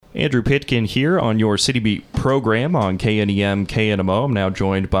Andrew Pitkin here on your City Beat program on KNEM, KNMO. I'm now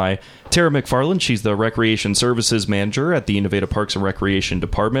joined by Tara McFarland. She's the Recreation Services Manager at the Innovative Parks and Recreation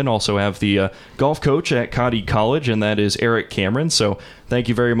Department. Also have the golf coach at Cottey College, and that is Eric Cameron. So thank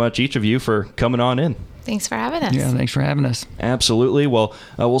you very much, each of you, for coming on in. Thanks for having us. Yeah, thanks for having us. Absolutely. Well,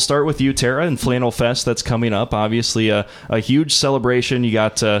 we'll start with you, Tara, and Flannel Fest that's coming up. Obviously, a huge celebration. You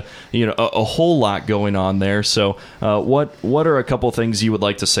got a whole lot going on there. So, what are a couple things you would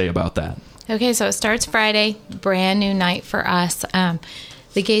like to say about that? Okay, so it starts Friday, brand new night for us.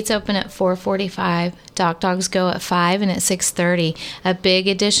 The gates open at 4:45. Dogs go at 5 and at 6:30. A big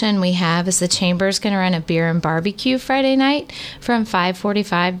addition we have is the Chamber's going to run a beer and barbecue Friday night from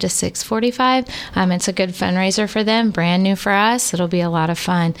 5:45 to 6:45. It's a good fundraiser for them, brand new for us. It'll be a lot of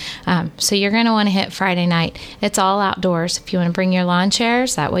fun. So you're going to want to hit Friday night. It's all outdoors. If you want to bring your lawn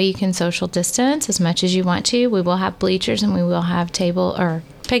chairs, that way you can social distance as much as you want to. We will have bleachers and we will have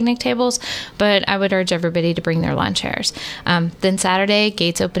picnic tables, but I would urge everybody to bring their lawn chairs. Then Saturday,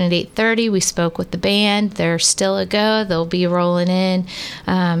 gates open at 8:30. We spoke with the band. They're still a go. They'll be rolling in,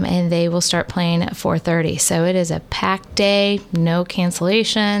 and they will start playing at 4:30. So it is a packed day, no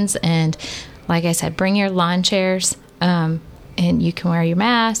cancellations, and like I said, bring your lawn chairs, and you can wear your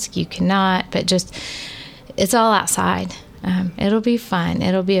mask, you cannot, but just, it's all outside. It'll be fun.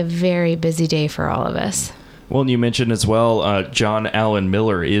 It'll be a very busy day for all of us. Well, and you mentioned as well, John Allen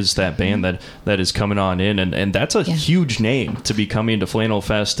Miller is that band that is coming on in, and that's a huge name to be coming to Flannel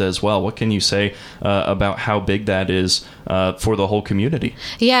Fest as well. What can you say about how big that is for the whole community?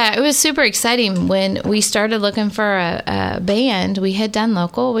 Yeah, it was super exciting. When we started looking for a band, we had done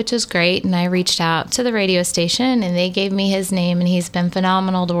local, which is great, and I reached out to the radio station, and they gave me his name, and he's been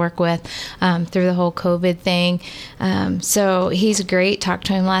phenomenal to work with through the whole COVID thing. So he's great. Talked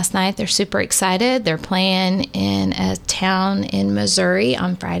to him last night. They're super excited. They're playing in a town in Missouri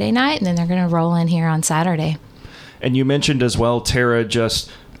on Friday night, and then they're going to roll in here on Saturday. And you mentioned as well, Tara,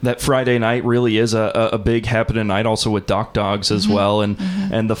 just that Friday night really is a big happening night, also with Dogs as well, and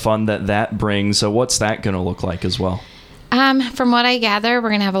the fun that brings. So what's that going to look like as well? From what I gather, we're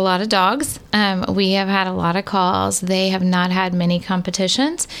going to have a lot of dogs. We have had a lot of calls. They have not had many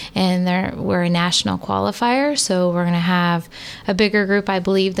competitions, and we're a national qualifier, so we're going to have a bigger group, I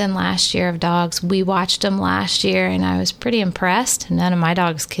believe, than last year of dogs. We watched them last year, and I was pretty impressed. None of my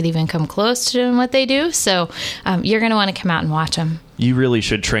dogs could even come close to doing what they do, so you're going to want to come out and watch them. You really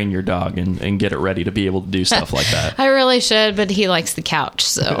should train your dog and get it ready to be able to do stuff like that. I really should, but he likes the couch,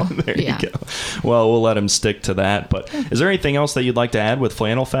 so there you go. Well, we'll let him stick to that. But is there anything else that you'd like to add with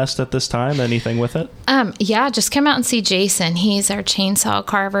Flannel Fest at this time? Anything with it? Yeah, just come out and see Jason. He's our chainsaw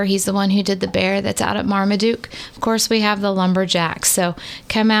carver. He's the one who did the bear that's out at Marmaduke. Of course, we have the lumberjacks. So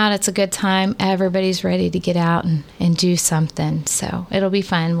come out. It's a good time. Everybody's ready to get out and do something. So it'll be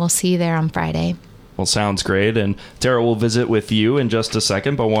fun. We'll see you there on Friday. Well, sounds great. And Tara, will visit with you in just a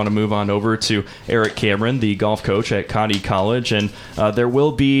second, but I want to move on over to Eric Cameron, the golf coach at Cottey College. And there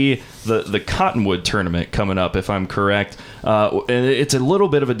will be the Cottonwood tournament coming up, if I'm correct. And it's a little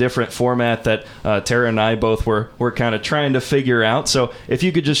bit of a different format that Tara and I both were kind of trying to figure out. So if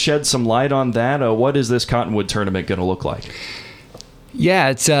you could just shed some light on that, what is this Cottonwood tournament going to look like? Yeah,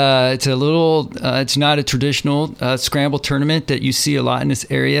 it's it's not a traditional scramble tournament that you see a lot in this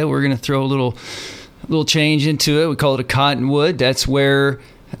area. We're going to throw a little change into it. We call it a Cottonwood. That's where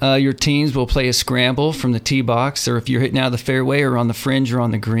your teams will play a scramble from the tee box, or if you're hitting out of the fairway or on the fringe or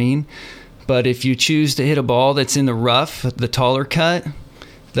on the green. But if you choose to hit a ball that's in the rough, the taller cut,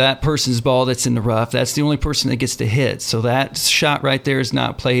 that person's ball that's in the rough, that's the only person that gets to hit. So that shot right there is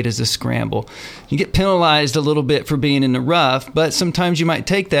not played as a scramble. You get penalized a little bit for being in the rough, but sometimes you might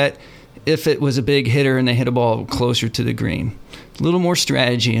take that if it was a big hitter and they hit a ball closer to the green. A little more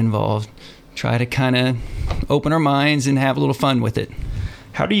strategy involved. Try to kind of open our minds and have a little fun with it.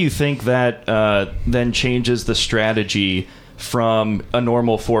 How do you think that then changes the strategy from a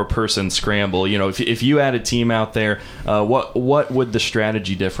normal 4-person scramble? You know, if you had a team out there, what would the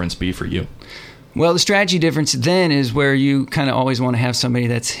strategy difference be for you? Well, the strategy difference then is where you kind of always want to have somebody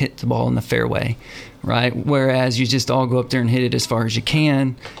that's hit the ball in the fairway, right? Whereas you just all go up there and hit it as far as you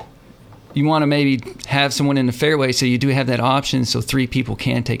can. You want to maybe have someone in the fairway so you do have that option so 3 people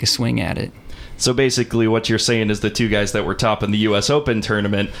can take a swing at it. So basically what you're saying is the 2 guys that were top in the U.S. Open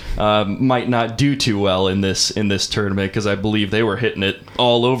tournament might not do too well in this tournament, because I believe they were hitting it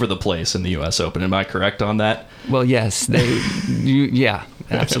all over the place in the U.S. Open. Am I correct on that? Well, yes. Yeah,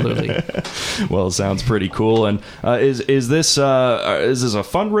 absolutely. Well, it sounds pretty cool. And is this a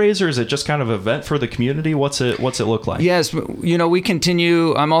fundraiser? Is it just kind of an event for the community? What's it look like? Yes, we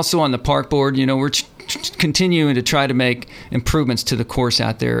continue. I'm also on the park board. We're continuing to try to make improvements to the course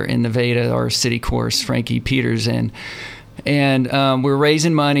out there in Nevada, our city course, Frankie Peters, and we're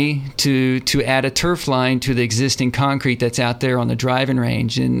raising money to add a turf line to the existing concrete that's out there on the driving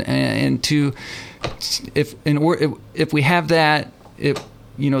range, and to if we have that,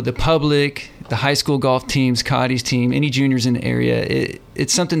 the public, the high school golf teams, Cody's team, any juniors in the area,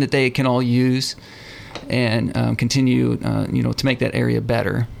 it's something that they can all use and continue to make that area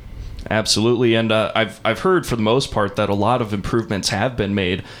better. Absolutely, and I've heard for the most part that a lot of improvements have been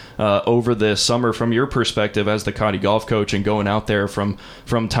made over this summer. From your perspective as the Cody golf coach and going out there from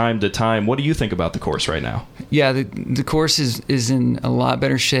time to time, what do you think about the course right now? Yeah, the course is in a lot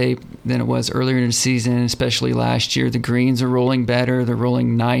better shape than it was earlier in the season, especially last year. The greens are rolling better, they're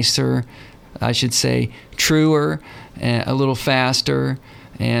rolling nicer, I should say, truer, and a little faster.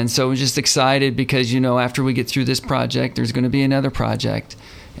 And so we're just excited because after we get through this project, there's going to be another project.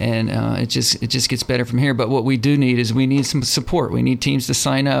 And it just gets better from here. But what we do need is we need some support. We need teams to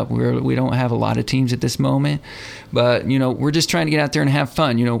sign up. We don't have a lot of teams at this moment, but we're just trying to get out there and have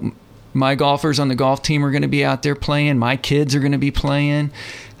fun. My golfers on the golf team are going to be out there playing. My kids are going to be playing.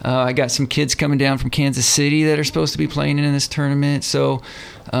 I got some kids coming down from Kansas City that are supposed to be playing in this tournament. So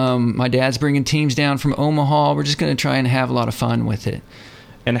my dad's bringing teams down from Omaha. We're just going to try and have a lot of fun with it.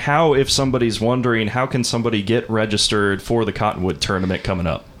 And how, if somebody's wondering, how can somebody get registered for the Cottonwood tournament coming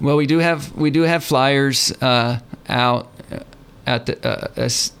up? Well, we do have flyers out at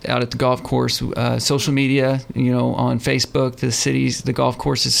the golf course, social media, on Facebook. The golf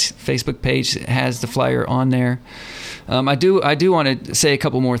course's Facebook page has the flyer on there. I do want to say a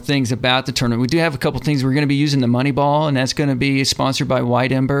couple more things about the tournament. We do have a couple things. We're going to be using the money ball, and that's going to be sponsored by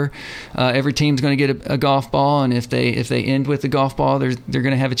White Ember. Every team's going to get a golf ball, and if they end with the golf ball, they're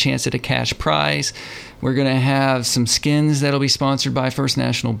going to have a chance at a cash prize. We're going to have some skins that'll be sponsored by First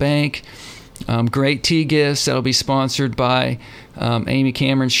National Bank. Great tee gifts that'll be sponsored by Amy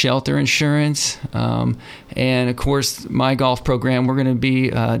Cameron's Shelter Insurance, and of course my golf program. We're going to be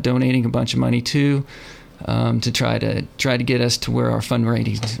donating a bunch of money to try to get us to where our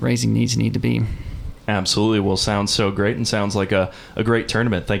fundraising needs need to be. Absolutely. Well, sounds so great and sounds like a great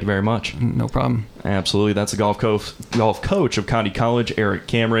tournament. Thank you very much. No problem. Absolutely. That's the golf coach of County College, Eric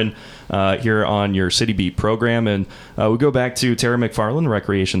Cameron, here on your City Beat program. And we go back to Tara McFarland,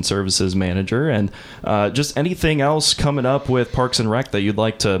 Recreation Services Manager, and just anything else coming up with Parks and Rec that you'd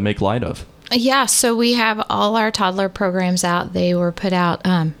like to make light of? Yeah, so we have all our toddler programs out. They were put out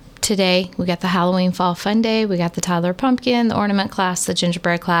today. We got the Halloween Fall Fun Day, we got the Toddler Pumpkin, the Ornament Class, the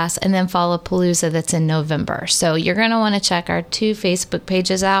Gingerbread Class, and then Fallapalooza that's in November. So you're going to want to check our 2 Facebook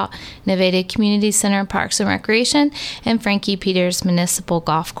pages out, Nevada Community Center Parks and Recreation and Frankie Peters Municipal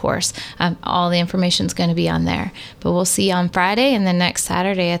Golf Course. All the information is going to be on there. But we'll see you on Friday and then next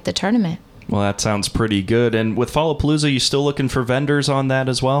Saturday at the tournament. Well, that sounds pretty good. And with Fallapalooza, you still looking for vendors on that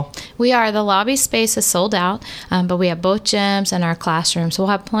as well? We are. The lobby space is sold out, but we have both gyms and our classrooms. We'll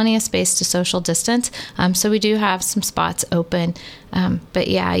have plenty of space to social distance. So we do have some spots open. But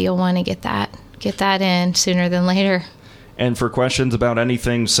yeah, you'll want to get that in sooner than later. And for questions about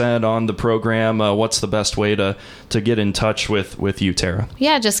anything said on the program, what's the best way to get in touch with you, Tara?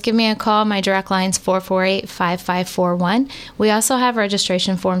 Yeah, just give me a call. My direct line's 448-5541. We also have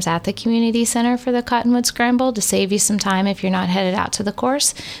registration forms at the community center for the Cottonwood Scramble to save you some time if you're not headed out to the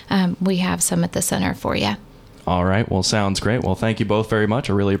course. We have some at the center for you. All right. Well, sounds great. Well, thank you both very much.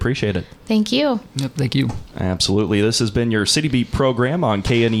 I really appreciate it. Thank you. Yep, thank you. Absolutely. This has been your City Beat program on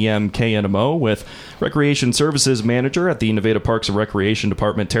KNEM KNMO with Recreation Services Manager at the Nevada Parks and Recreation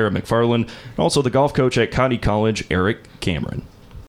Department, Tara McFarland, and also the golf coach at County College, Eric Cameron.